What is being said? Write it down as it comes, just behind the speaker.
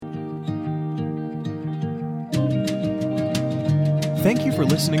Thank you for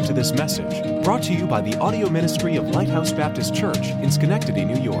listening to this message, brought to you by the audio ministry of Lighthouse Baptist Church in Schenectady,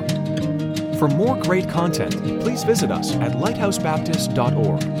 New York. For more great content, please visit us at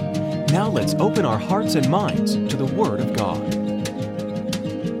lighthousebaptist.org. Now let's open our hearts and minds to the Word of God.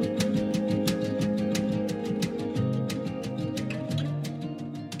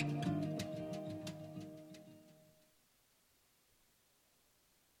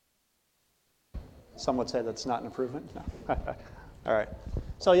 Some would say that's not an improvement. No. All right.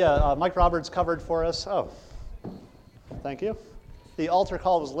 So Mike Roberts covered for us. Oh, thank you. The altar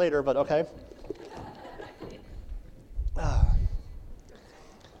call was later, but okay.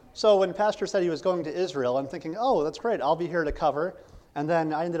 So when Pastor said he was going to Israel, I'm thinking, oh, that's great. I'll be here to cover. And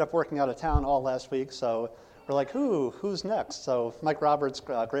then I ended up working out of town all last week, so we're like, who's next? So Mike Roberts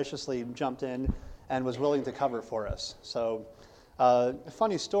graciously jumped in and was willing to cover for us. So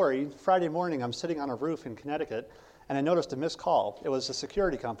funny story, Friday morning I'm sitting on a roof in Connecticut, and I noticed a missed call. It was a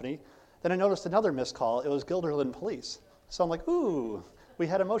security company. Then I noticed another missed call. It was Guilderland Police. So I'm like, we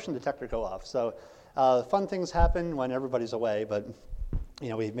had a motion detector go off. So fun things happen when everybody's away, but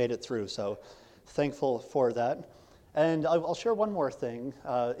we made it through, so thankful for that. And I'll share one more thing.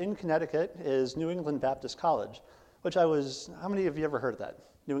 In Connecticut is New England Baptist College, which how many of you ever heard of that?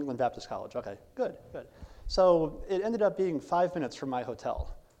 New England Baptist College, okay, good. So it ended up being 5 minutes from my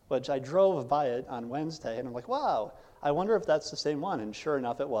hotel, which I drove by it on Wednesday, and I'm like, wow, I wonder if that's the same one, and sure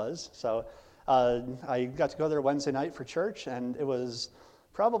enough it was. So I got to go there Wednesday night for church, and it was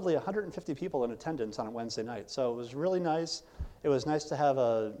probably 150 people in attendance on a Wednesday night. So it was really nice. It was nice to have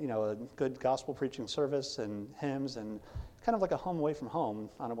a good gospel preaching service and hymns and kind of like a home away from home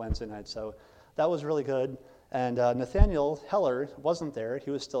on a Wednesday night. So that was really good. And Nathaniel Heller wasn't there.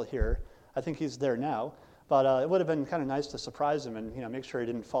 He was still here. I think he's there now. But it would have been kind of nice to surprise him and make sure he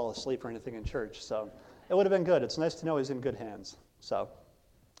didn't fall asleep or anything in church. So it would have been good. It's nice to know he's in good hands. So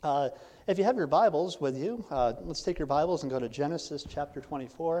if you have your Bibles with you, let's take your Bibles and go to Genesis chapter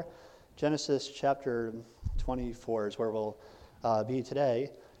 24. Genesis chapter 24 is where we'll be today.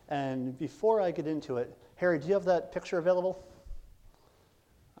 And before I get into it, Harry, do you have that picture available?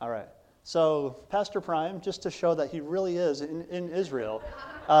 All right. So Pastor Prime, just to show that he really is in Israel,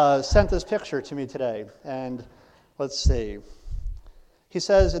 sent this picture to me today. And let's see. He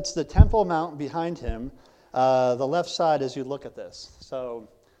says it's the Temple Mount behind him, the left side as you look at this. So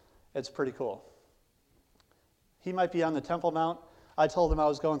it's pretty cool. He might be on the Temple Mount. I told him I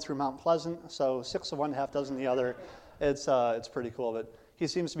was going through Mount Pleasant, so 6 of one, half dozen the other. It's pretty cool, but he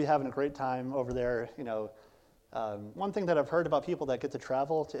seems to be having a great time over there. One thing that I've heard about people that get to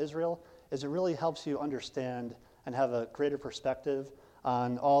travel to Israel is it really helps you understand and have a greater perspective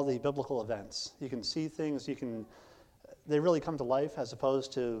on all the biblical events. You can see things, they really come to life as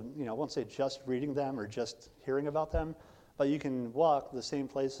opposed to, I won't say just reading them or just hearing about them, but you can walk the same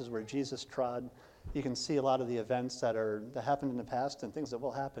places where Jesus trod. You can see a lot of the events that happened in the past and things that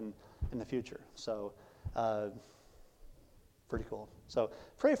will happen in the future. So, pretty cool. So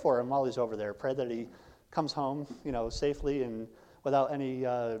pray for him while he's over there. Pray that he comes home, safely and without any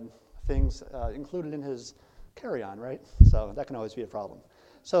things included in his carry-on, right? So that can always be a problem.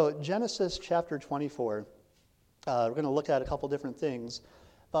 So Genesis chapter 24, we're going to look at a couple different things,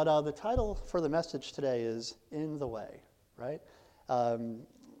 but the title for the message today is In the Way, right?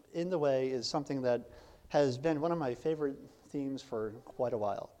 In the Way is something that has been one of my favorite themes for quite a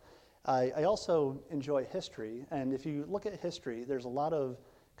while. I also enjoy history, and if you look at history, there's a lot of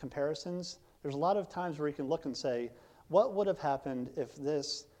comparisons. There's a lot of times where you can look and say, what would have happened if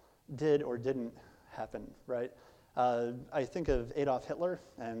this did or didn't happen, right? I think of Adolf Hitler,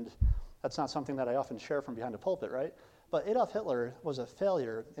 and that's not something that I often share from behind a pulpit, right? But Adolf Hitler was a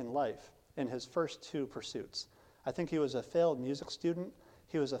failure in life in his first two pursuits. I think he was a failed music student.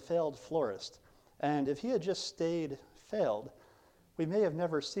 He was a failed florist. And if he had just stayed failed, we may have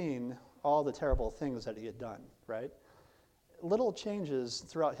never seen all the terrible things that he had done, right? Little changes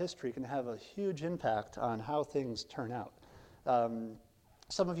throughout history can have a huge impact on how things turn out.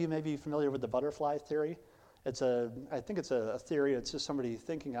 Some of you may be familiar with the butterfly theory. I think it's a theory, it's just somebody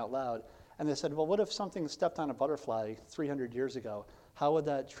thinking out loud. And they said, well, what if something stepped on a butterfly 300 years ago? How would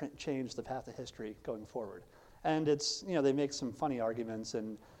that change the path of history going forward? And they make some funny arguments,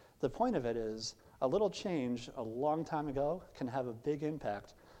 and the point of it is a little change a long time ago can have a big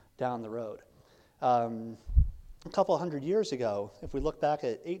impact down the road. A couple hundred years ago, if we look back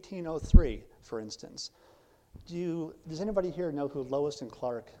at 1803, for instance, does anybody here know who Lois and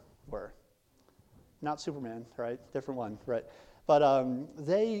Clark were? Not Superman, right? Different one, right? But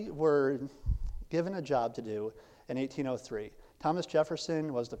they were given a job to do in 1803. Thomas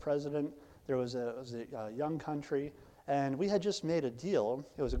Jefferson was the president. There was a young country, And we had just made a deal.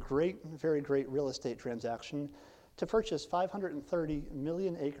 It was a great, very great real estate transaction to purchase 530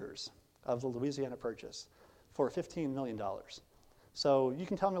 million acres of the Louisiana Purchase for $15 million. So you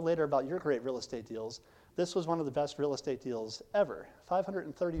can tell me later about your great real estate deals. This was one of the best real estate deals ever.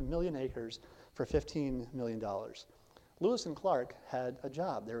 530 million acres for $15 million. Lewis and Clark had a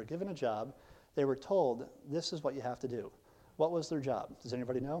job. They were given a job. They were told, this is what you have to do. What was their job? Does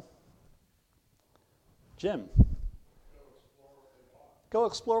anybody know? Jim. Go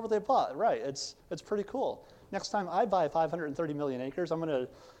explore what they bought. Right. It's pretty cool. Next time I buy 530 million acres, I'm going to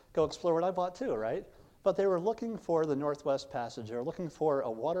go explore what I bought too, right? But they were looking for the Northwest Passage. They were looking for a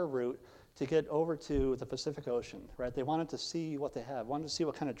water route to get over to the Pacific Ocean, right? They wanted to see what they had, wanted to see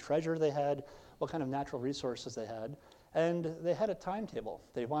what kind of treasure they had, what kind of natural resources they had. And they had a timetable.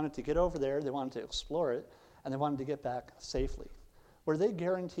 They wanted to get over there, they wanted to explore it, and they wanted to get back safely. Were they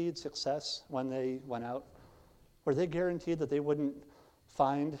guaranteed success when they went out? Were they guaranteed that they wouldn't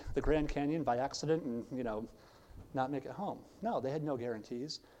find the Grand Canyon by accident and, not make it home? No, they had no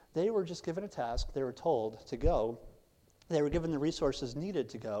guarantees. They were just given a task. They were told to go. They were given the resources needed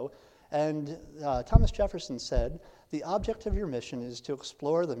to go. And Thomas Jefferson said, the object of your mission is to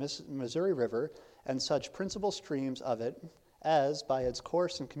explore the Missouri River and such principal streams of it as, by its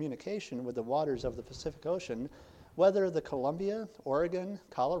course and communication with the waters of the Pacific Ocean, whether the Columbia, Oregon,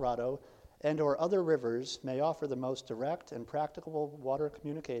 Colorado, and or other rivers may offer the most direct and practicable water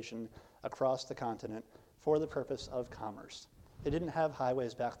communication across the continent for the purpose of commerce. They didn't have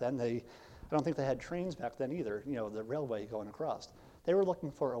highways back then. I don't think they had trains back then either, the railway going across. They were looking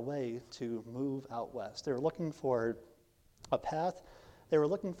for a way to move out west. They were looking for a path. They were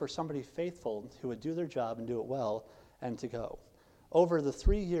looking for somebody faithful who would do their job and do it well and to go. Over the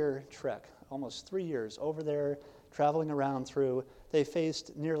 3-year trek, almost 3 years over there, traveling around through, they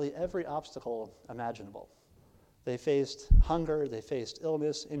faced nearly every obstacle imaginable. They faced hunger, they faced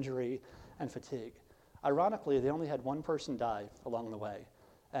illness, injury, and fatigue. Ironically, they only had one person die along the way,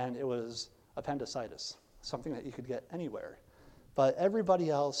 and it was appendicitis, something that you could get anywhere. But everybody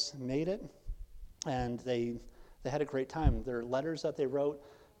else made it, and they had a great time. Their letters that they wrote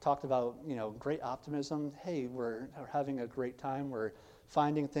talked about, great optimism. Hey, we're having a great time. We're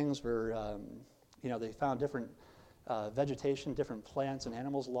finding things. They found different vegetation, different plants and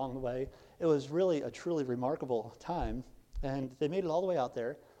animals along the way. It was really a truly remarkable time, and they made it all the way out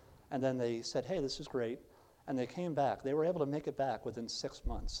there. And then they said, hey, this is great. And they came back. They were able to make it back within 6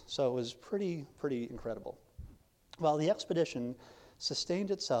 months. So it was pretty incredible. Well, the expedition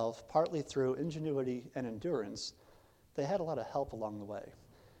sustained itself partly through ingenuity and endurance. They had a lot of help along the way.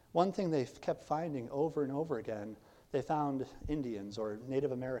 One thing they kept finding over and over again, they found Indians or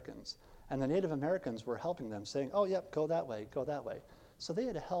Native Americans. And the Native Americans were helping them, saying, oh, yep, go that way, go that way. So they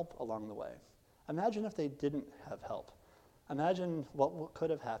had help along the way. Imagine if they didn't have help. Imagine what could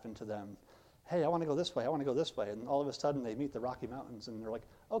have happened to them. Hey, I want to go this way, I want to go this way. And all of a sudden they meet the Rocky Mountains and they're like,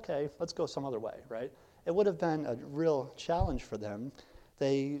 okay, let's go some other way, right? It would have been a real challenge for them.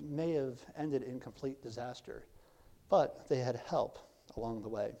 They may have ended in complete disaster, but they had help along the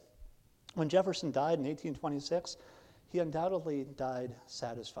way. When Jefferson died in 1826, he undoubtedly died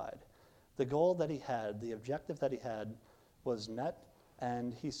satisfied. The goal that he had, the objective that he had was met,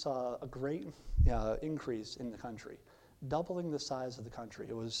 and he saw a great increase in the country, doubling the size of the country.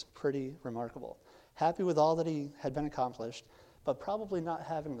 It was pretty remarkable. Happy with all that he had been accomplished, but probably not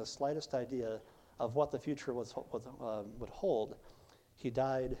having the slightest idea of what the future would hold. He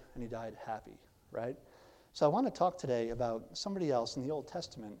died, and he died happy, right? So I want to talk today about somebody else in the Old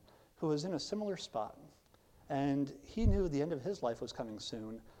Testament who was in a similar spot. And he knew the end of his life was coming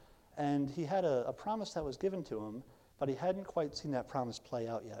soon, and he had a promise that was given to him, but he hadn't quite seen that promise play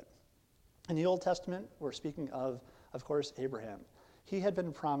out yet. In the Old Testament, we're speaking of course, Abraham. He had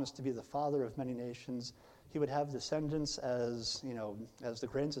been promised to be the father of many nations. He would have descendants as the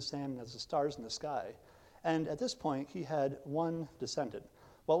grains of sand, as the stars in the sky. And at this point, he had one descendant.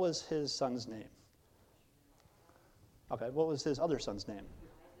 What was his son's name? Okay, what was his other son's name?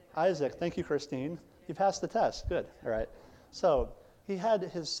 Isaac. Thank you, Christine. You passed the test. Good. All right. So he had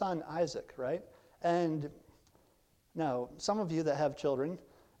his son Isaac, right? And now, some of you that have children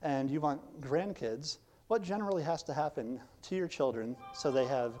and you want grandkids, what generally has to happen to your children so they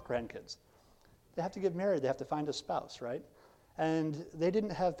have grandkids? They have to get married. They have to find a spouse, right? And they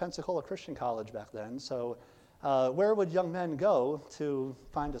didn't have Pensacola Christian College back then, so where would young men go to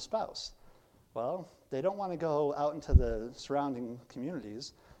find a spouse? Well, they don't want to go out into the surrounding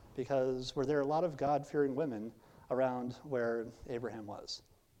communities because were there a lot of God-fearing women around where Abraham was?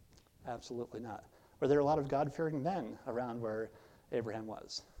 Absolutely not. Were there a lot of God-fearing men around where Abraham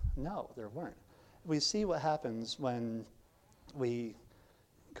was? No, there weren't. we see what happens when we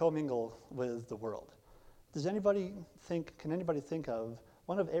commingle with the world. Can anybody think of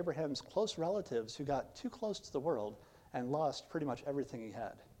one of Abraham's close relatives who got too close to the world and lost pretty much everything he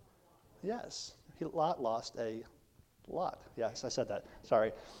had? Yes, Lot lost a lot. Yes, I said that.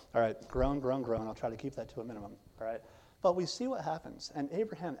 Sorry. All right, groan. I'll try to keep that to a minimum. All right. But we see what happens. And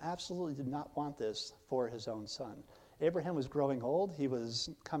Abraham absolutely did not want this for his own son. Abraham was growing old. He was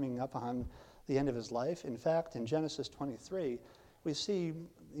coming up on the end of his life. In fact, in Genesis 23, we see,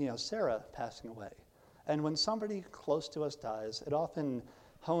 Sarah passing away. And when somebody close to us dies, it often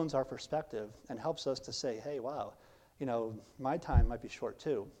hones our perspective and helps us to say, hey, wow, my time might be short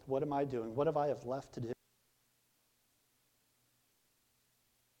too. What am I doing? What have I have left to do?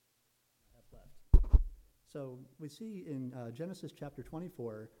 So we see in Genesis chapter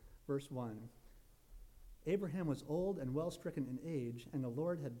 24, verse 1, Abraham was old and well-stricken in age, and the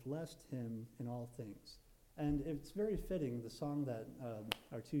Lord had blessed him in all things. And it's very fitting, the song that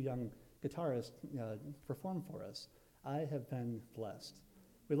our two young guitarists performed for us, I have been blessed.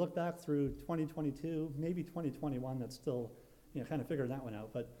 We look back through 2022, maybe 2021, that's still kind of figuring that one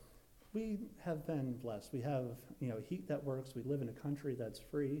out, but we have been blessed. We have heat that works. We live in a country that's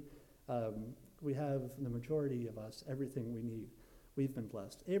free. We have, the majority of us, everything we need. We've been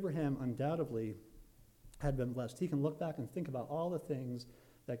blessed. Abraham undoubtedly had been blessed. He can look back and think about all the things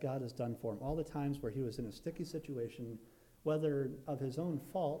that God has done for him, all the times where he was in a sticky situation, whether of his own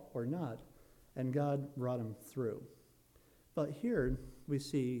fault or not, and God brought him through. But here we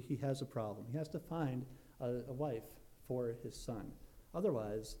see he has a problem. He has to find a wife for his son.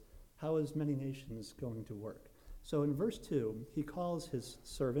 Otherwise, how is many nations going to work? So in verse 2, he calls his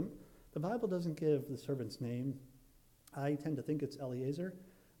servant. The Bible doesn't give the servant's name. I tend to think it's Eliezer,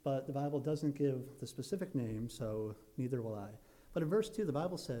 but the Bible doesn't give the specific name, so neither will I. But in verse 2, the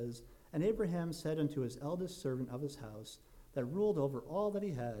Bible says, "And Abraham said unto his eldest servant of his house, that ruled over all that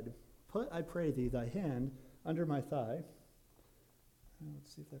he had, Put, I pray thee, thy hand under my thigh."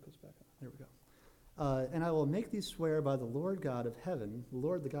 Let's see if that goes back up. There we go. "And I will make thee swear by the Lord God of heaven, the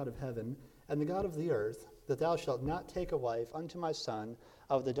Lord the God of heaven, and the God of the earth, that thou shalt not take a wife unto my son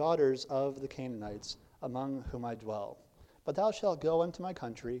of the daughters of the Canaanites, among whom I dwell. But thou shalt go unto my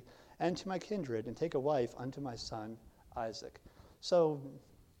country and to my kindred, and take a wife unto my son Isaac." So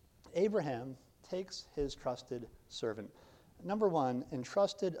Abraham takes his trusted servant. Number one,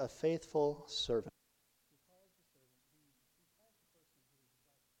 entrusted a faithful servant. He calls the person who he trusts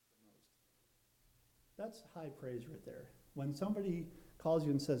the most. That's high praise right there. When somebody calls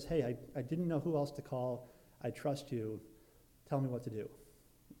you and says, hey, I didn't know who else to call, I trust you, tell me what to do.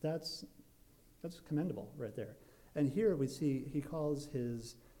 That's commendable right there. And here we see he calls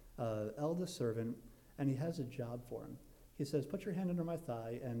his eldest servant, and he has a job for him. He says, put your hand under my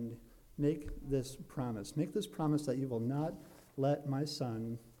thigh and make this promise. Make this promise that you will not let my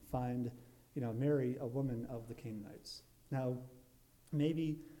son marry a woman of the Canaanites. Now,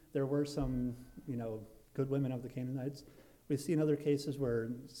 maybe there were some, good women of the Canaanites. We've seen other cases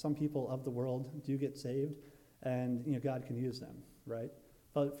where some people of the world do get saved, and God can use them, right?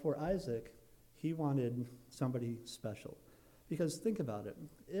 But for Isaac, he wanted somebody special. Because think about it.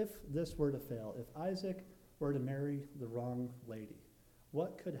 If this were to fail, if Isaac were to marry the wrong lady,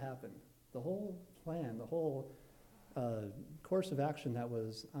 what could happen? The whole plan, the whole course of action that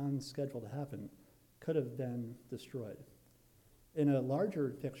was on schedule to happen could have been destroyed. In a larger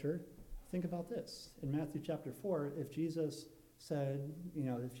picture, think about this. In Matthew chapter 4, if Jesus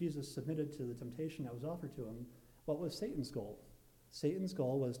submitted to the temptation that was offered to him, what was Satan's goal? Satan's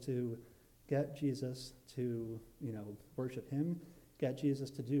goal was to get Jesus to, worship him, get Jesus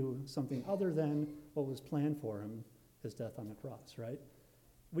to do something other than what was planned for him, his death on the cross, right?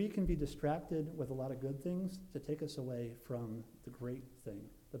 We can be distracted with a lot of good things to take us away from the great thing,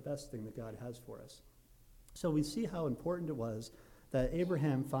 the best thing that God has for us. So we see how important it was that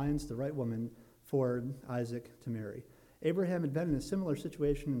Abraham finds the right woman for Isaac to marry. Abraham had been in a similar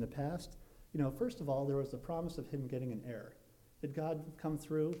situation in the past. First of all, there was the promise of him getting an heir. Did God come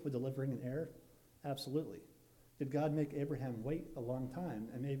through with delivering an heir? Absolutely. Did God make Abraham wait a long time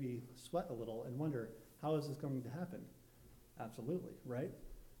and maybe sweat a little and wonder, how is this going to happen? Absolutely, right?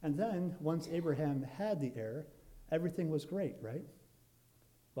 And then, once Abraham had the heir, everything was great, right?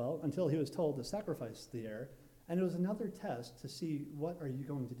 Well, until he was told to sacrifice the heir, and it was another test to see, what are you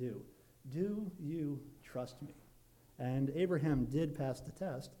going to do? Do you trust me? And Abraham did pass the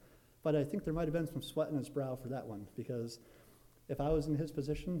test, but I think there might have been some sweat in his brow for that one, because if I was in his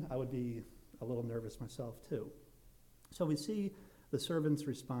position, I would be a little nervous myself too. So we see the servant's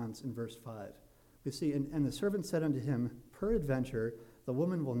response in verse 5. We see, and the servant said unto him, Peradventure the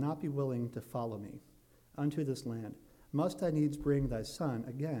woman will not be willing to follow me unto this land. Must I needs bring thy son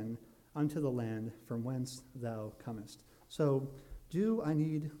again unto the land from whence thou comest? So do I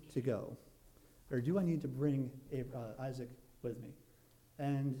need to go? Or do I need to bring Isaac with me?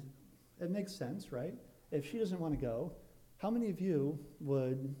 And it makes sense, right? If she doesn't want to go, how many of you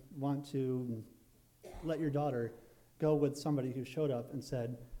would want to let your daughter go with somebody who showed up and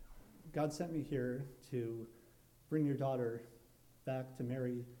said, God sent me here to bring your daughter back to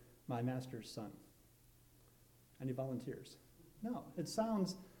marry my master's son? Any volunteers? No, it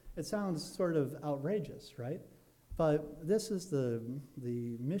sounds sort of outrageous, right? But this is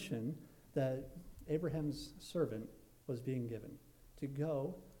the mission that Abraham's servant was being given, to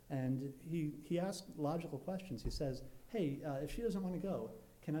go, and he asked logical questions. He says, hey, if she doesn't want to go,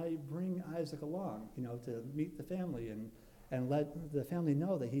 can I bring Isaac along, to meet the family and let the family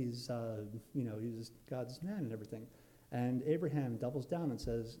know that he's God's man and everything? And Abraham doubles down and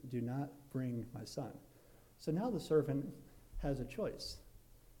says, do not bring my son. So now the servant has a choice.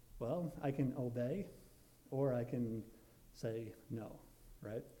 Well, I can obey, or I can say no,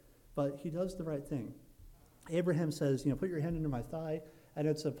 right? But he does the right thing. Abraham says, put your hand under my thigh, and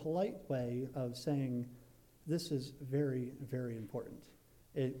it's a polite way of saying, this is very, very important.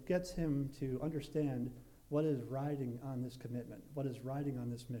 It gets him to understand what is riding on this commitment, what is riding on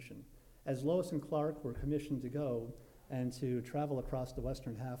this mission. As Lois and Clark were commissioned to go and to travel across the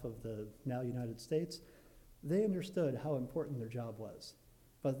western half of the now United States, they understood how important their job was.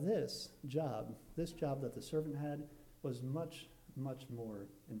 But this job that the servant had, was much, much more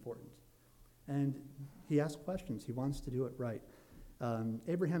important. And he asks questions. He wants to do it right.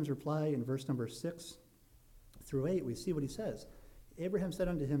 Abraham's reply in verse number 6 through 8, we see what he says. Abraham said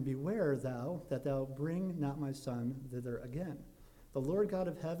unto him, beware thou that thou bring not my son thither again. The Lord God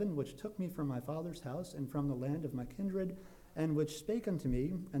of heaven, which took me from my father's house and from the land of my kindred, and which spake unto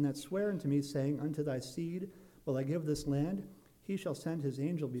me, and that sware unto me, saying, unto thy seed will I give this land, he shall send his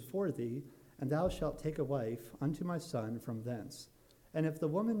angel before thee, and thou shalt take a wife unto my son from thence. And if the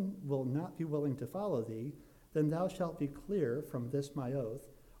woman will not be willing to follow thee, then thou shalt be clear from this my oath,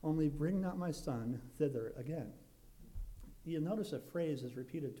 only bring not my son thither again. You'll notice a phrase is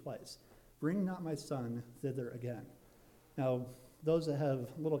repeated twice. Bring not my son thither again. Now, those that have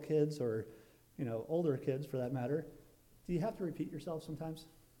little kids, or older kids for that matter, do you have to repeat yourself sometimes?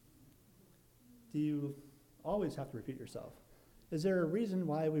 Do you always have to repeat yourself? Is there a reason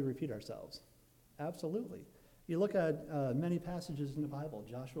why we repeat ourselves? Absolutely. You look at many passages in the Bible,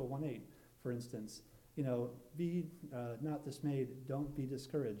 Joshua 1:8, for instance. Be not dismayed, don't be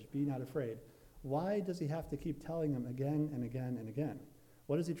discouraged, be not afraid. Why does he have to keep telling them again and again and again?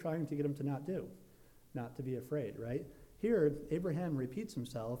 What is he trying to get them to not do? Not to be afraid, right? Here, Abraham repeats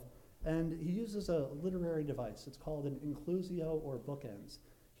himself, and he uses a literary device. It's called an inclusio, or bookends.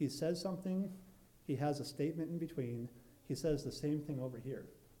 He says something, he has a statement in between, he says the same thing over here.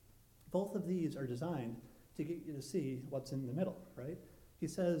 Both of these are designed to get you to see what's in the middle, right? He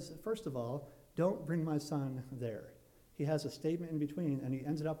says, first of all, don't bring my son there. He has a statement in between, and he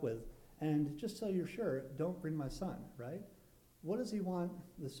ends it up with, and just so you're sure, don't bring my son, right? What does he want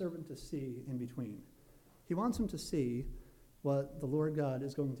the servant to see in between? He wants him to see what the Lord God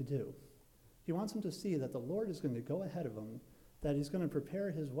is going to do. He wants him to see that the Lord is going to go ahead of him, that he's going to prepare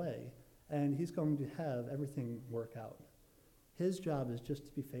his way, and he's going to have everything work out. His job is just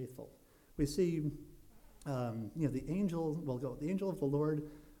to be faithful. We see, the angel will go. The angel of the Lord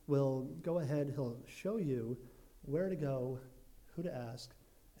will go ahead. He'll show you where to go, who to ask,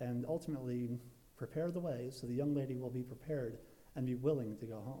 and ultimately prepare the way so the young lady will be prepared and be willing to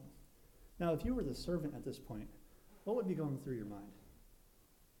go home. Now, if you were the servant at this point, what would be going through your mind?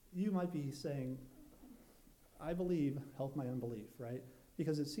 You might be saying, I believe, help my unbelief, right?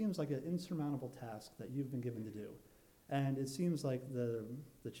 Because it seems like an insurmountable task that you've been given to do. And it seems like the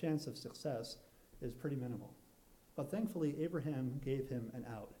chance of success is pretty minimal. But thankfully, Abraham gave him an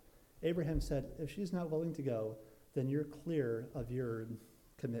out. Abraham said, if she's not willing to go, then you're clear of your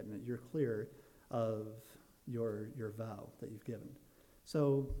commitment. You're clear of your vow that you've given.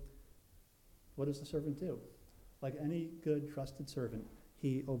 So what does the servant do? Like any good, trusted servant,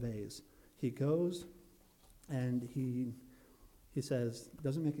 he obeys. He goes and he says,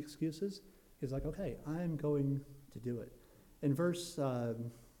 doesn't make excuses. He's like, okay, I'm going to do it. In verse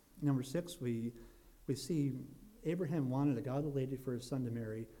number 6, we see Abraham wanted a godly lady for his son to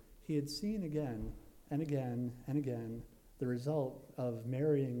marry. He had seen again and again and again the result of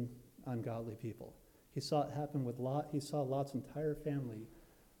marrying ungodly people. He saw it happen with Lot. He saw Lot's entire family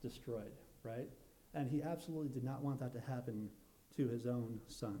destroyed, right? And he absolutely did not want that to happen to his own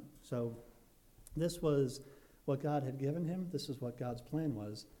son. So this was What God had given him, this is what God's plan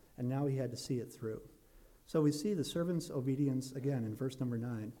was, and now he had to see it through. So we see the servant's obedience again in verse number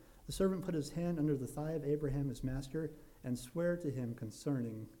 9. The servant put his hand under the thigh of Abraham, his master, and swore to him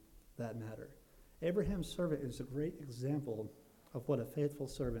concerning that matter. Abraham's servant is a great example of what a faithful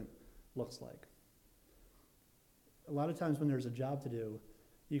servant looks like. A lot of times when there's a job to do,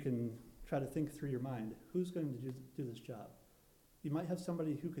 you can try to think through your mind, who's going to do this job? You might have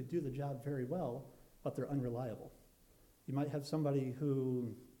somebody who could do the job very well, but they're unreliable. You might have somebody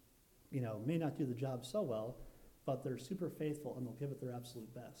who, may not do the job so well, but they're super faithful and they'll give it their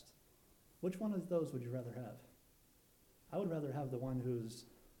absolute best. Which one of those would you rather have? I would rather have the one who's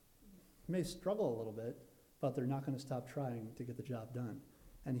may struggle a little bit, but they're not going to stop trying to get the job done.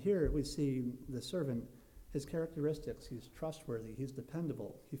 And here we see the servant, his characteristics: he's trustworthy, he's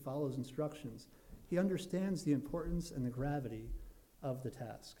dependable, he follows instructions, he understands the importance and the gravity of the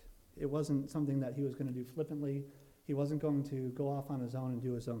task. It wasn't something that he was going to do flippantly. He wasn't going to go off on his own and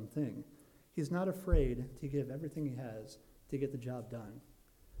do his own thing. He's not afraid to give everything he has to get the job done.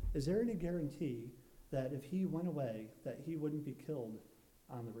 Is there any guarantee that if he went away, that he wouldn't be killed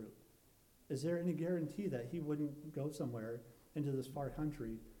on the route? Is there any guarantee that he wouldn't go somewhere into this far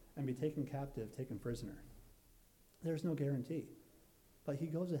country and be taken captive, taken prisoner? There's no guarantee. But he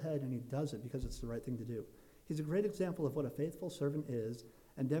goes ahead and he does it because it's the right thing to do. He's a great example of what a faithful servant is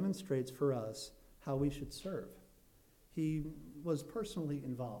and demonstrates for us how we should serve. He was personally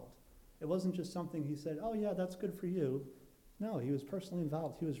involved. It wasn't just something he said, oh yeah, that's good for you. No, he was personally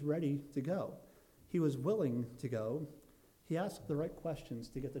involved. He was ready to go. He was willing to go. He asked the right questions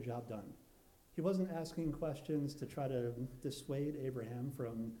to get the job done. He wasn't asking questions to try to dissuade Abraham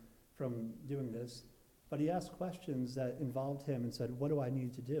from doing this, but he asked questions that involved him and said, what do I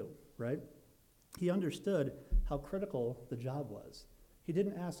need to do, right? He understood how critical the job was. He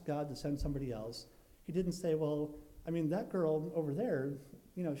didn't ask God to send somebody else. He didn't say, well, that girl over there,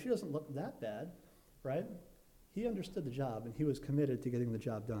 she doesn't look that bad, right? He understood the job, and he was committed to getting the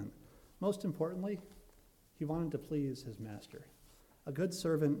job done. Most importantly, he wanted to please his master. A good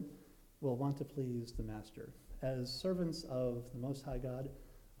servant will want to please the master. As servants of the Most High God,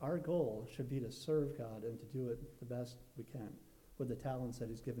 our goal should be to serve God and to do it the best we can with the talents that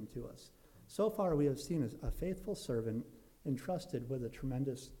he's given to us. So far, we have seen a faithful servant entrusted with a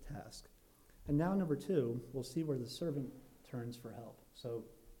tremendous task. And now, number 2, we'll see where the servant turns for help. So,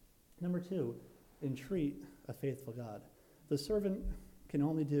 number 2, entreat a faithful God. The servant can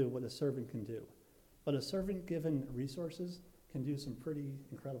only do what a servant can do. But a servant given resources can do some pretty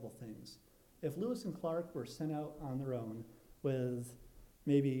incredible things. If Lewis and Clark were sent out on their own with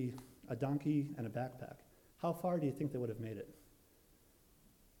maybe a donkey and a backpack, how far do you think they would have made it?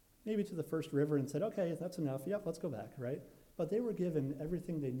 Maybe to the first river and said, okay, that's enough. Yep, let's go back, right? But they were given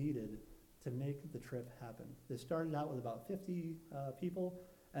everything they needed to make the trip happen. They started out with about 50 people,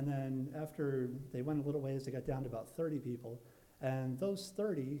 and then after they went a little ways, they got down to about 30 people, and those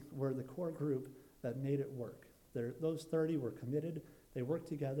 30 were the core group that made it work. Those 30 were committed, they worked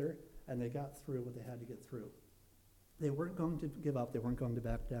together, and they got through what they had to get through. They weren't going to give up, they weren't going to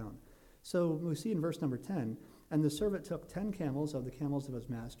back down. So we see in verse number 10, and the servant took 10 camels of the camels of his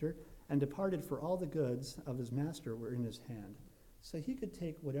master, and departed, for all the goods of his master were in his hand. So he could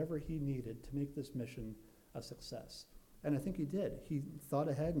take whatever he needed to make this mission a success. And I think he did. He thought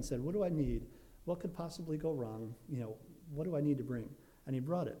ahead and said, what do I need? What could possibly go wrong? What do I need to bring? And he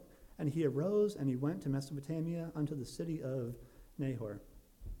brought it. And he arose and he went to Mesopotamia unto the city of Nahor.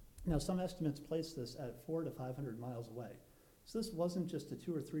 Now, some estimates place this at 400 to 500 miles away. So this wasn't just a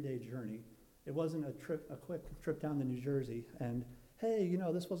 2 or 3 day journey. It wasn't a quick trip down to New Jersey and, hey,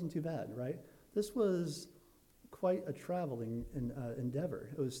 this wasn't too bad, right? This was quite a traveling endeavor.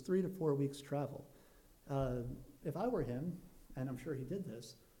 It was 3 to 4 weeks travel. If I were him, and I'm sure he did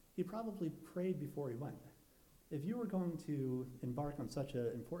this, he probably prayed before he went. If you were going to embark on such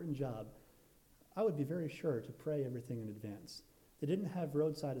an important job, I would be very sure to pray everything in advance. They didn't have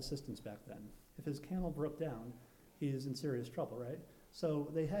roadside assistance back then. If his camel broke down, he's in serious trouble, right? So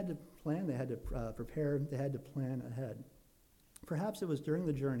they had to plan, they had to prepare, they had to plan ahead. Perhaps it was during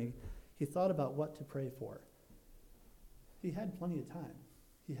the journey he thought about what to pray for. He had plenty of time.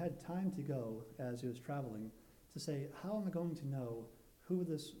 He had time to go as he was traveling to say, how am I going to know who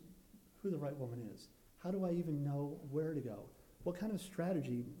the right woman is? How do I even know where to go? What kind of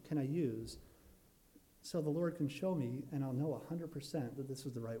strategy can I use so the Lord can show me and I'll know 100% that this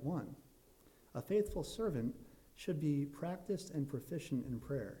is the right one? A faithful servant should be practiced and proficient in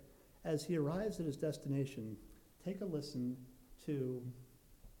prayer. As he arrives at his destination, take a listen to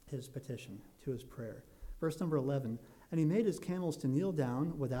his petition, to his prayer. Verse number 11, And he made his camels to kneel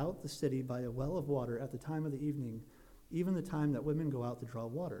down without the city by a well of water at the time of the evening, even the time that women go out to draw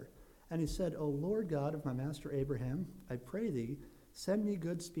water. And he said, O Lord God of my master Abraham, I pray thee, send me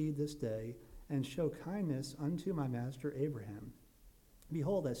good speed this day, and show kindness unto my master Abraham.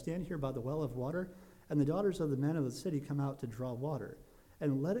 Behold, I stand here by the well of water, and the daughters of the men of the city come out to draw water.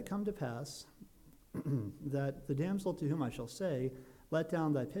 And let it come to pass that the damsel to whom I shall say, Let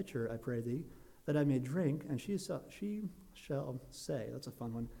down thy pitcher, I pray thee, that I may drink, and she shall say, that's a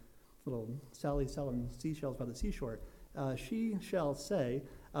fun one, little Sally selling seashells by the seashore. She shall say,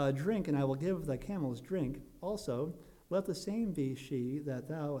 Drink, and I will give thy camels drink. Also, let the same be she that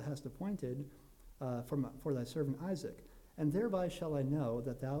thou hast appointed for thy servant Isaac. And thereby shall I know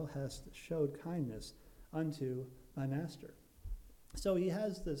that thou hast showed kindness unto my master. So he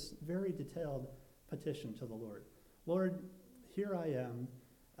has this very detailed petition to the Lord. Lord, here I am.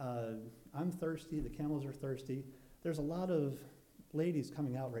 I'm thirsty. The camels are thirsty. There's a lot of ladies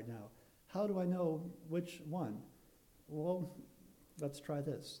coming out right now. How do I know which one? Well, let's try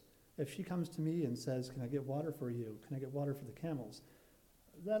this. If she comes to me and says, can I get water for you? Can I get water for the camels?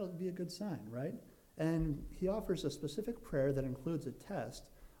 That'll be a good sign, right? And he offers a specific prayer that includes a test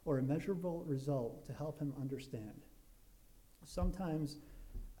or a measurable result to help him understand. Sometimes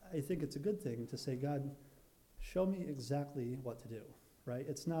I think it's a good thing to say, God, show me exactly what to do, right?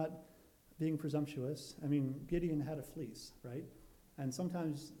 It's not being presumptuous. I mean, Gideon had a fleece, right? And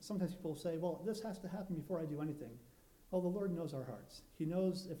sometimes people say, well, this has to happen before I do anything. Well, the Lord knows our hearts. He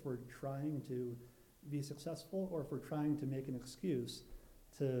knows if we're trying to be successful or if we're trying to make an excuse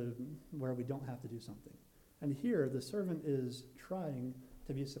to where we don't have to do something. And here, the servant is trying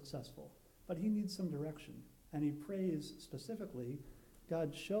to be successful, but he needs some direction. And he prays specifically,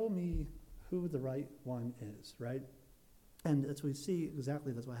 God, show me who the right one is, right? And as we see,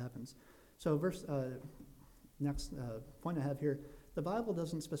 exactly that's what happens. So next point I have here, the Bible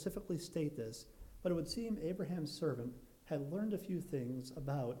doesn't specifically state this, but it would seem Abraham's servant had learned a few things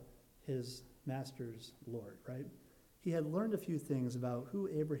about his master's Lord, right? He had learned a few things about who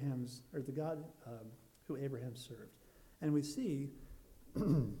Abraham served. And we see,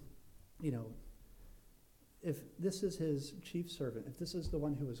 if this is his chief servant, if this is the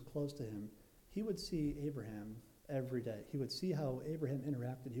one who was close to him, he would see Abraham every day. He would see how Abraham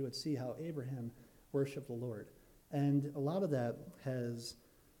interacted. He would see how Abraham worshiped the Lord. And a lot of that has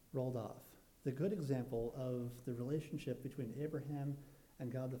rolled off. The good example of the relationship between Abraham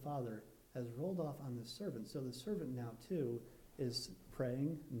and God the Father has rolled off on the servant. So the servant now, too, is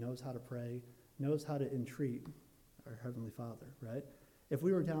praying, knows how to pray, knows how to entreat our Heavenly Father, right? If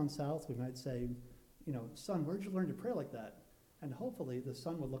we were down south, we might say, son, where'd you learn to pray like that? And hopefully the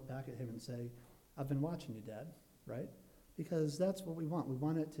son would look back at him and say, I've been watching you, Dad, right? Because that's what we want. We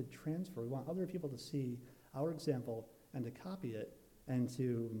want it to transfer. We want other people to see our example and to copy it and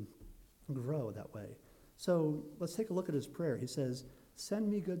to grow that way. So let's take a look at his prayer. He says, send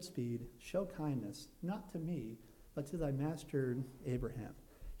me good speed, show kindness, not to me, but to thy master Abraham.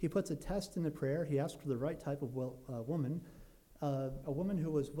 He puts a test in the prayer. He asks for the right type of woman, a woman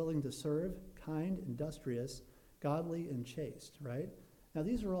who was willing to serve, kind, industrious, godly, and chaste, right? Now,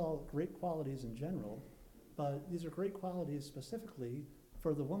 these are all great qualities in general, but these are great qualities specifically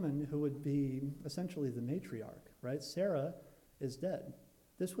for the woman who would be essentially the matriarch, right? Sarah is dead.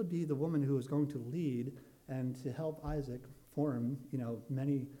 This would be the woman who is going to lead and to help Isaac form,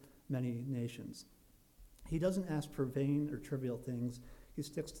 many, many nations. He doesn't ask for vain or trivial things. He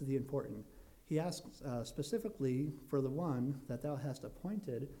sticks to the important. He asks specifically for the one that thou hast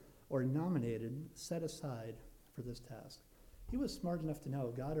appointed or nominated, set aside for this task. He was smart enough to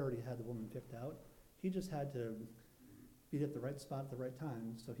know God already had the woman picked out. He just had to be at the right spot at the right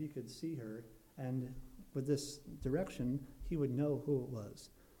time so he could see her, and with this direction, he would know who it was.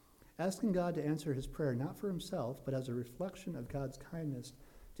 Asking God to answer his prayer not for himself, but as a reflection of God's kindness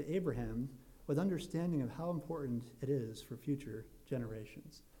to Abraham, with understanding of how important it is for future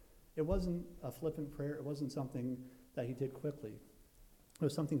generations. It wasn't a flippant prayer. It wasn't something that he did quickly. It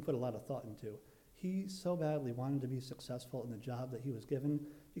was something he put a lot of thought into. He so badly wanted to be successful in the job that he was given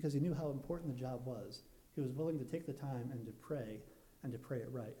because he knew how important the job was. He was willing to take the time and to pray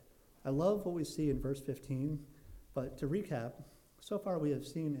it right. I love what we see in verse 15, but to recap, so far we have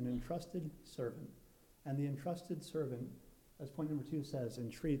seen an entrusted servant, and the entrusted servant, as point number 2 says,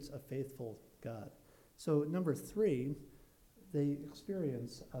 entreats a faithful God. So number 3, they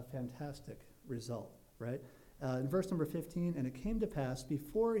experience a fantastic result, right? In verse number 15, and it came to pass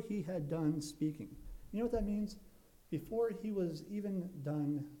before he had done speaking. You know what that means? Before he was even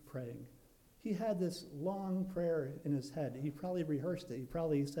done praying. He had this long prayer in his head. He probably rehearsed it. He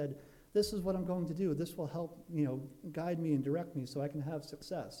probably said, This is what I'm going to do. This will help, guide me and direct me so I can have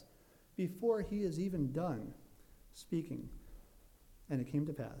success. Before he is even done speaking. And it came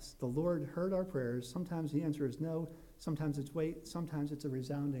to pass. The Lord heard our prayers. Sometimes the answer is no. Sometimes it's wait. Sometimes it's a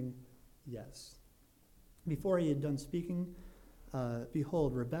resounding yes. Before he had done speaking,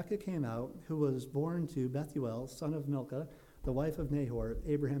 behold, Rebekah came out, who was born to Bethuel, son of Milcah, the wife of Nahor,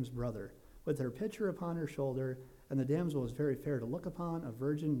 Abraham's brother, with her pitcher upon her shoulder. And the damsel was very fair to look upon, a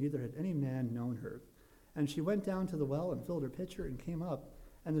virgin, neither had any man known her. And she went down to the well and filled her pitcher and came up.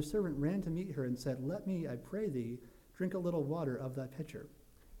 And the servant ran to meet her and said, Let me, I pray thee, drink a little water of thy pitcher.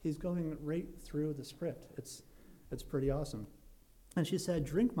 He's going right through the script. It's pretty awesome. And she said,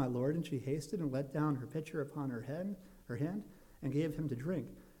 Drink, my lord. And she hasted and let down her pitcher upon her hand, and gave him to drink.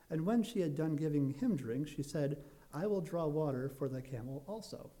 And when she had done giving him drink, she said, I will draw water for thy camel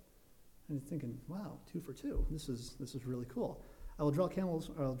also. And you're thinking, wow, 2 for 2. This is really cool. I will draw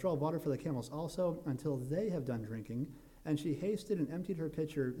water for the camels also until they have done drinking. And she hasted and emptied her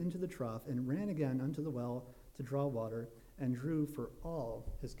pitcher into the trough and ran again unto the well to draw water and drew for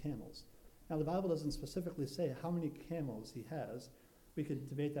all his camels. Now the Bible doesn't specifically say how many camels he has. We could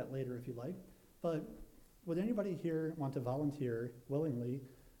debate that later if you like. But would anybody here want to volunteer willingly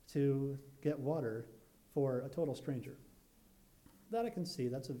to get water for a total stranger? That I can see.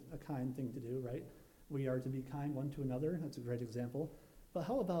 That's a kind thing to do, right? We are to be kind one to another. That's a great example. But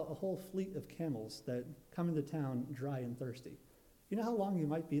how about a whole fleet of camels that come into town dry and thirsty? You know how long you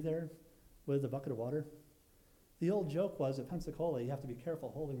might be there with a bucket of water? The old joke was at Pensacola, you have to be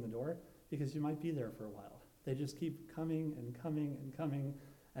careful holding the door because you might be there for a while. They just keep coming and coming and coming.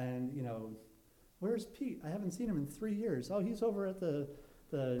 And, where's Pete? I haven't seen him in 3 years. Oh, he's over at the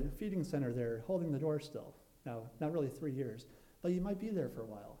feeding center there holding the door still. Now, not really 3 years. But you might be there for a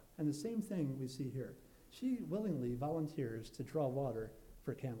while. And the same thing we see here. She willingly volunteers to draw water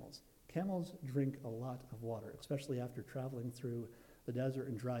for camels. Camels drink a lot of water, especially after traveling through the desert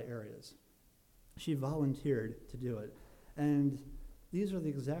and dry areas. She volunteered to do it. And these are the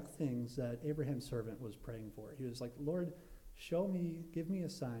exact things that Abraham's servant was praying for. He was like, Lord, show me, give me a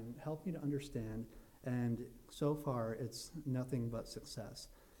sign, help me to understand. And so far, it's nothing but success.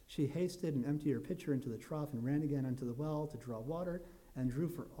 She hasted and emptied her pitcher into the trough and ran again unto the well to draw water and drew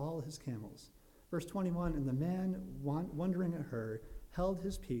for all his camels. Verse 21, and the man, wondering at her, held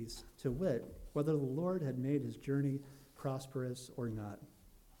his peace, to wit, whether the Lord had made his journey prosperous or not.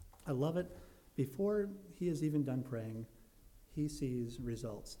 I love it. Before he is even done praying, he sees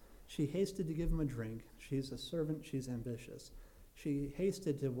results. She hasted to give him a drink. She's a servant. She's ambitious. She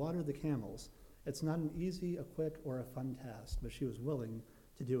hasted to water the camels. It's not an easy, a quick, or a fun task, but she was willing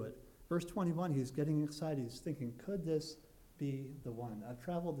to do it. Verse 21, he's getting excited. He's thinking, could this be the one? I've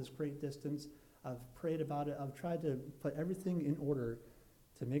traveled this great distance. I've prayed about it. I've tried to put everything in order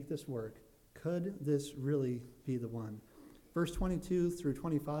to make this work. Could this really be the one? Verse 22 through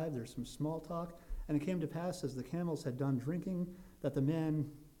 25, there's some small talk. And it came to pass, as the camels had done drinking, that the man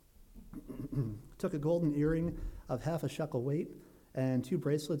took a golden earring of half a shekel weight, and 2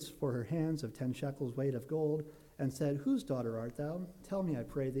 bracelets for her hands of 10 shekels weight of gold, and said, Whose daughter art thou? Tell me, I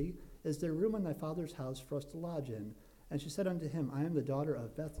pray thee, is there room in thy father's house for us to lodge in? And she said unto him, I am the daughter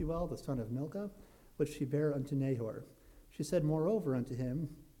of Bethuel, the son of Milcah, which she bare unto Nahor. She said moreover unto him,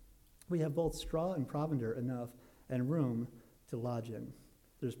 We have both straw and provender enough, and room to lodge in.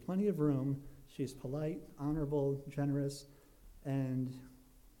 There's plenty of room. She's polite, honorable, generous, and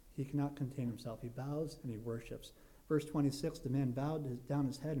he cannot contain himself. He bows and he worships. Verse 26, the man bowed down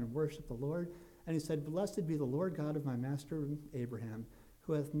his head and worshipped the Lord. And he said, Blessed be the Lord God of my master Abraham,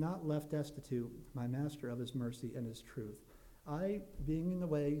 who hath not left destitute my master of his mercy and his truth. I, being in the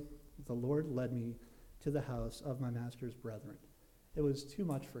way, the Lord led me to the house of my master's brethren. It was too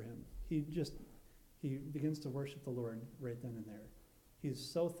much for him. He begins to worship the Lord right then and there. He's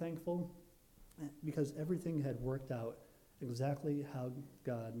so thankful because everything had worked out exactly how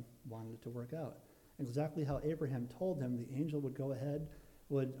God wanted it to work out. Exactly how Abraham told him the angel would go ahead,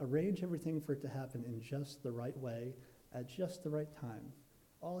 would arrange everything for it to happen in just the right way, at just the right time.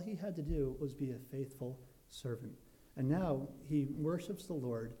 All he had to do was be a faithful servant. And now he worships the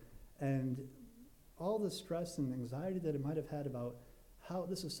Lord, and all the stress and anxiety that he might have had about how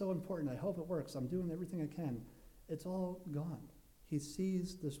this is so important, I hope it works, I'm doing everything I can, it's all gone. He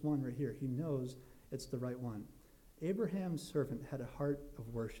sees this one right here. He knows it's the right one. Abraham's servant had a heart of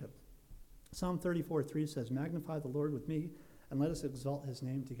worship. Psalm 34:3 says, Magnify the Lord with me, and let us exalt his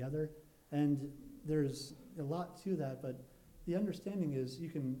name together. And there's a lot to that, but the understanding is you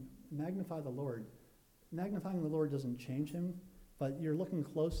can magnify the Lord. Magnifying the Lord doesn't change him, but you're looking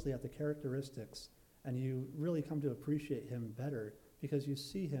closely at the characteristics, and you really come to appreciate him better because you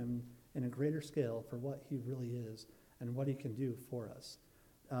see him in a greater scale for what he really is and what he can do for us.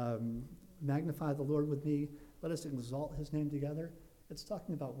 Magnify the Lord with me. Let us exalt his name together. It's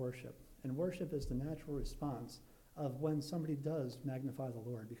talking about worship. And worship is the natural response of when somebody does magnify the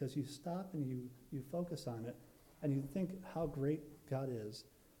Lord, because you stop and you focus on it and you think how great God is,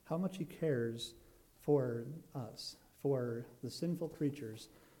 how much he cares for us, for the sinful creatures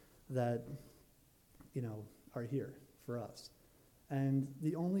that, are here for us. And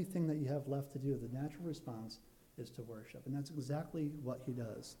the only thing that you have left to do, the natural response, is to worship. And that's exactly what he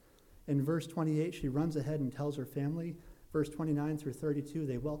does. In verse 28, she runs ahead and tells her family. Verse 29 through 32,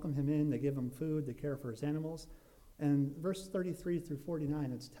 they welcome him in, they give him food, they care for his animals. And verse 33 through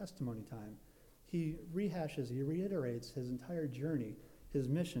 49, it's testimony time. He reiterates his entire journey, his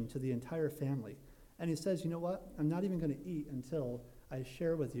mission to the entire family. And he says, you know what? I'm not even going to eat until I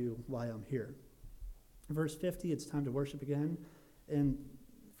share with you why I'm here. Verse 50, it's time to worship again. In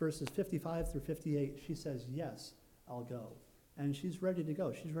verses 55 through 58, she says, yes, I'll go. And she's ready to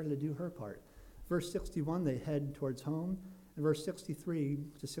go. She's ready to do her part. Verse 61, they head towards home. In verse 63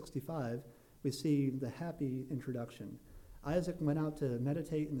 to 65, we see the happy introduction. Isaac went out to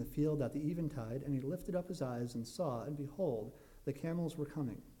meditate in the field at the eventide, and he lifted up his eyes and saw, and behold, the camels were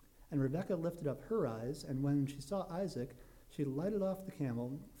coming. And Rebekah lifted up her eyes, and when she saw Isaac, she lighted off the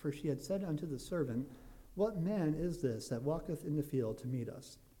camel, for she had said unto the servant, what man is this that walketh in the field to meet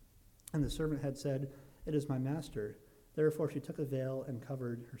us? And the servant had said, it is my master. Therefore she took a veil and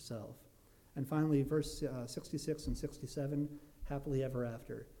covered herself. And finally, verse 66 and 67, happily ever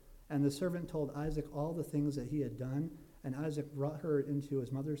after. And the servant told Isaac all the things that he had done, and Isaac brought her into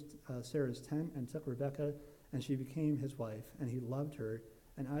his mother Sarah's tent and took Rebekah, and she became his wife, and he loved her,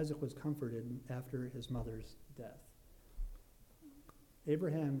 and Isaac was comforted after his mother's death.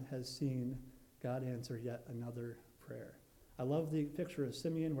 Abraham has seen God answer yet another prayer. I love the picture of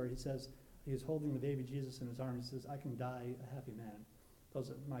Simeon where he says, he's holding the baby Jesus in his arms. He says, I can die a happy man. Those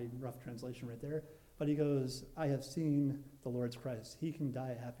are my rough translation right there. But he goes, I have seen the Lord's Christ. He can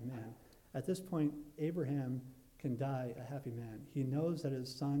die a happy man. At this point, Abraham can die a happy man. He knows that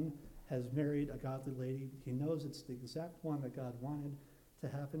his son has married a godly lady. He knows it's the exact one that God wanted to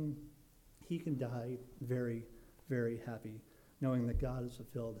happen. He can die very, very happy, knowing that God has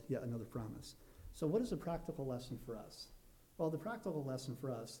fulfilled yet another promise. So what is a practical lesson for us? Well, the practical lesson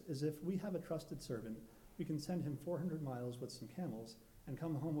for us is if we have a trusted servant, we can send him 400 miles with some camels and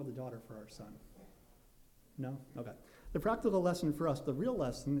come home with a daughter for our son. No? Okay. The practical lesson for us, the real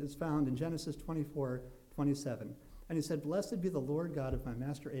lesson, is found in Genesis 24:27. And he said, blessed be the Lord God of my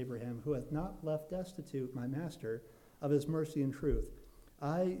master Abraham, who hath not left destitute my master of his mercy and truth.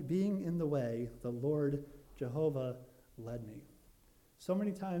 I, being in the way, the Lord Jehovah led me. So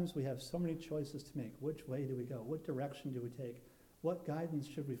many times we have so many choices to make. Which way do we go? What direction do we take? What guidance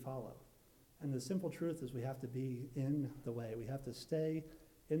should we follow? And the simple truth is we have to be in the way. We have to stay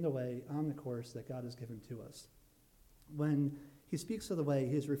in the way, on the course that God has given to us. When he speaks of the way,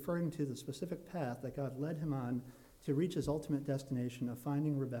 he is referring to the specific path that God led him on to reach his ultimate destination of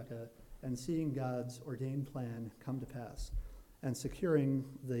finding Rebekah and seeing God's ordained plan come to pass and securing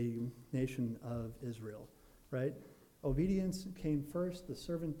the nation of Israel, right? Obedience came first. The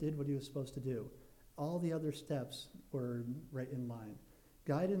servant did what he was supposed to do. All the other steps were right in line.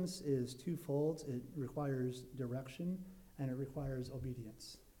 Guidance is twofold. It requires direction and it requires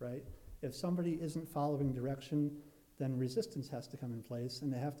obedience, right? If somebody isn't following direction, then resistance has to come in place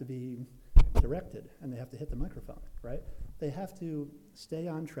and they have to be directed and they have to hit the microphone, right? They have to stay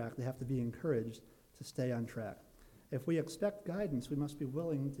on track. They have to be encouraged to stay on track. If we expect guidance, we must be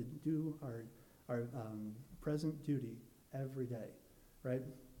willing to do our present duty every day, right?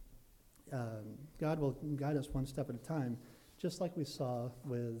 God will guide us one step at a time, just like we saw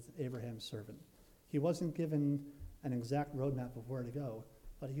with Abraham's servant. He wasn't given an exact roadmap of where to go,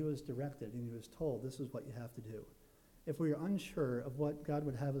 but he was directed and he was told, this is what you have to do. If we are unsure of what God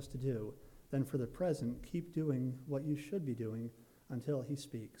would have us to do, then for the present, keep doing what you should be doing until he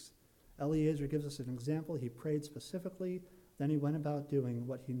speaks. Eliezer gives us an example. He prayed specifically, then he went about doing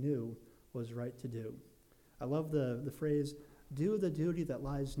what he knew was right to do. I love the phrase, do the duty that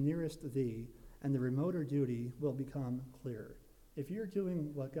lies nearest thee, and the remoter duty will become clearer. If you're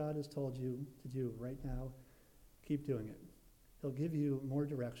doing what God has told you to do right now, keep doing it. He'll give you more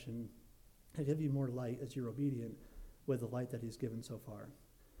direction. He'll give you more light as you're obedient with the light that he's given so far.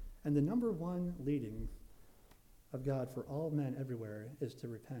 And the number one leading of God for all men everywhere is to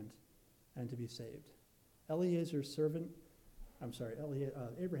repent and to be saved. Abraham's servant,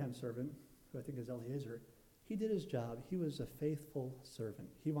 who I think is Eliezer, he did his job. He was a faithful servant.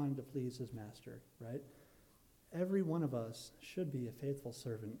 He wanted to please his master, right? Every one of us should be a faithful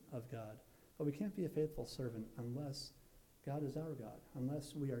servant of God, but we can't be a faithful servant unless God is our God,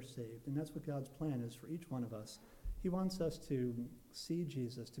 unless we are saved. And that's what God's plan is for each one of us. He wants us to see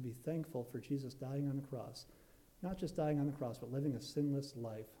Jesus, to be thankful for Jesus dying on the cross, not just dying on the cross, but living a sinless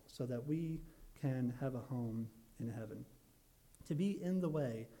life so that we can have a home in heaven. To be in the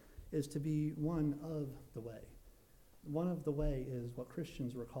way is to be one of the way. One of the way is what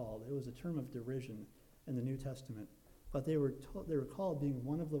Christians were called. It was a term of derision in the New Testament, but they were called being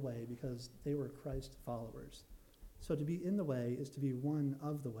one of the way because they were Christ followers. So to be in the way is to be one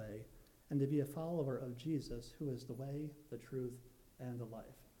of the way, and to be a follower of Jesus, who is the way, the truth, and the life.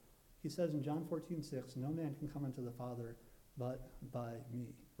 He says in John 14:6, no man can come unto the Father but by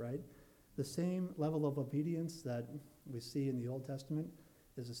me, right? The same level of obedience that we see in the Old Testament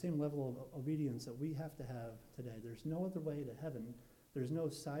is the same level of obedience that we have to have today. There's no other way to heaven. There's no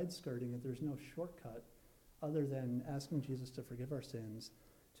side-skirting it. There's no shortcut other than asking Jesus to forgive our sins,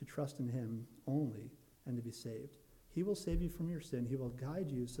 to trust in him only, and to be saved. He will save you from your sin. He will guide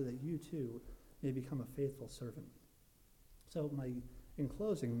you so that you too may become a faithful servant. So in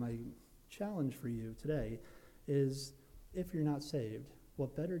closing, my challenge for you today is, if you're not saved,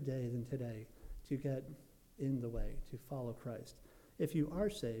 what better day than today to get in the way, to follow Christ? If you are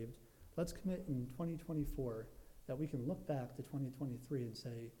saved, let's commit in 2024 that we can look back to 2023 and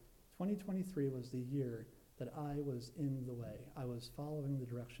say, 2023 was the year that I was in the way. I was following the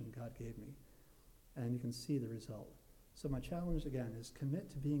direction God gave me. And you can see the result. So my challenge again is commit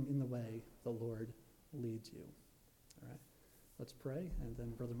to being in the way the Lord leads you. All right, let's pray, and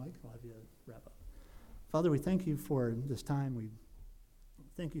then Brother Mike, I'll have you wrap up. Father, we thank you for this time. We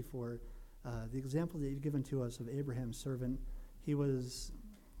thank you for the example that you've given to us of Abraham's servant. He was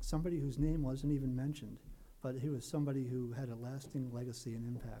somebody whose name wasn't even mentioned, but he was somebody who had a lasting legacy and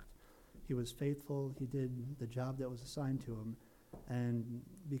impact. He was faithful. He did the job that was assigned to him, and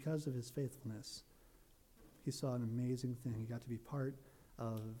because of his faithfulness, he saw an amazing thing. He got to be part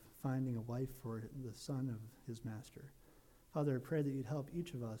of finding a wife for the son of his master. Father, I pray that you'd help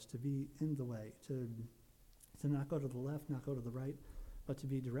each of us to be in the way, to not go to the left, not go to the right, but to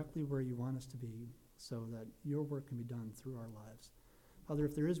be directly where you want us to be so that your work can be done through our lives. Father,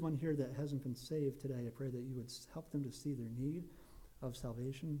 if there is one here that hasn't been saved today, I pray that you would help them to see their need of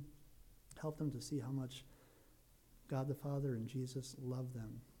salvation, help them to see how much God the Father and Jesus love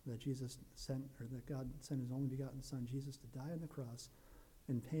them, that that God sent his only begotten Son, Jesus, to die on the cross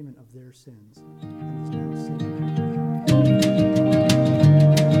in payment of their sins. And he's now saved.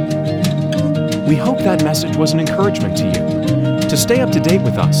 We hope that message was an encouragement to you. To stay up to date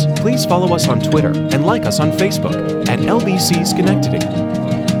with us, please follow us on Twitter and like us on Facebook at LBC Schenectady.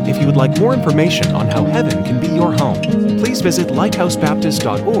 If you would like more information on how heaven can be your home, please visit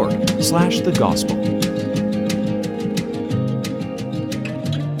lighthousebaptist.org/thegospel.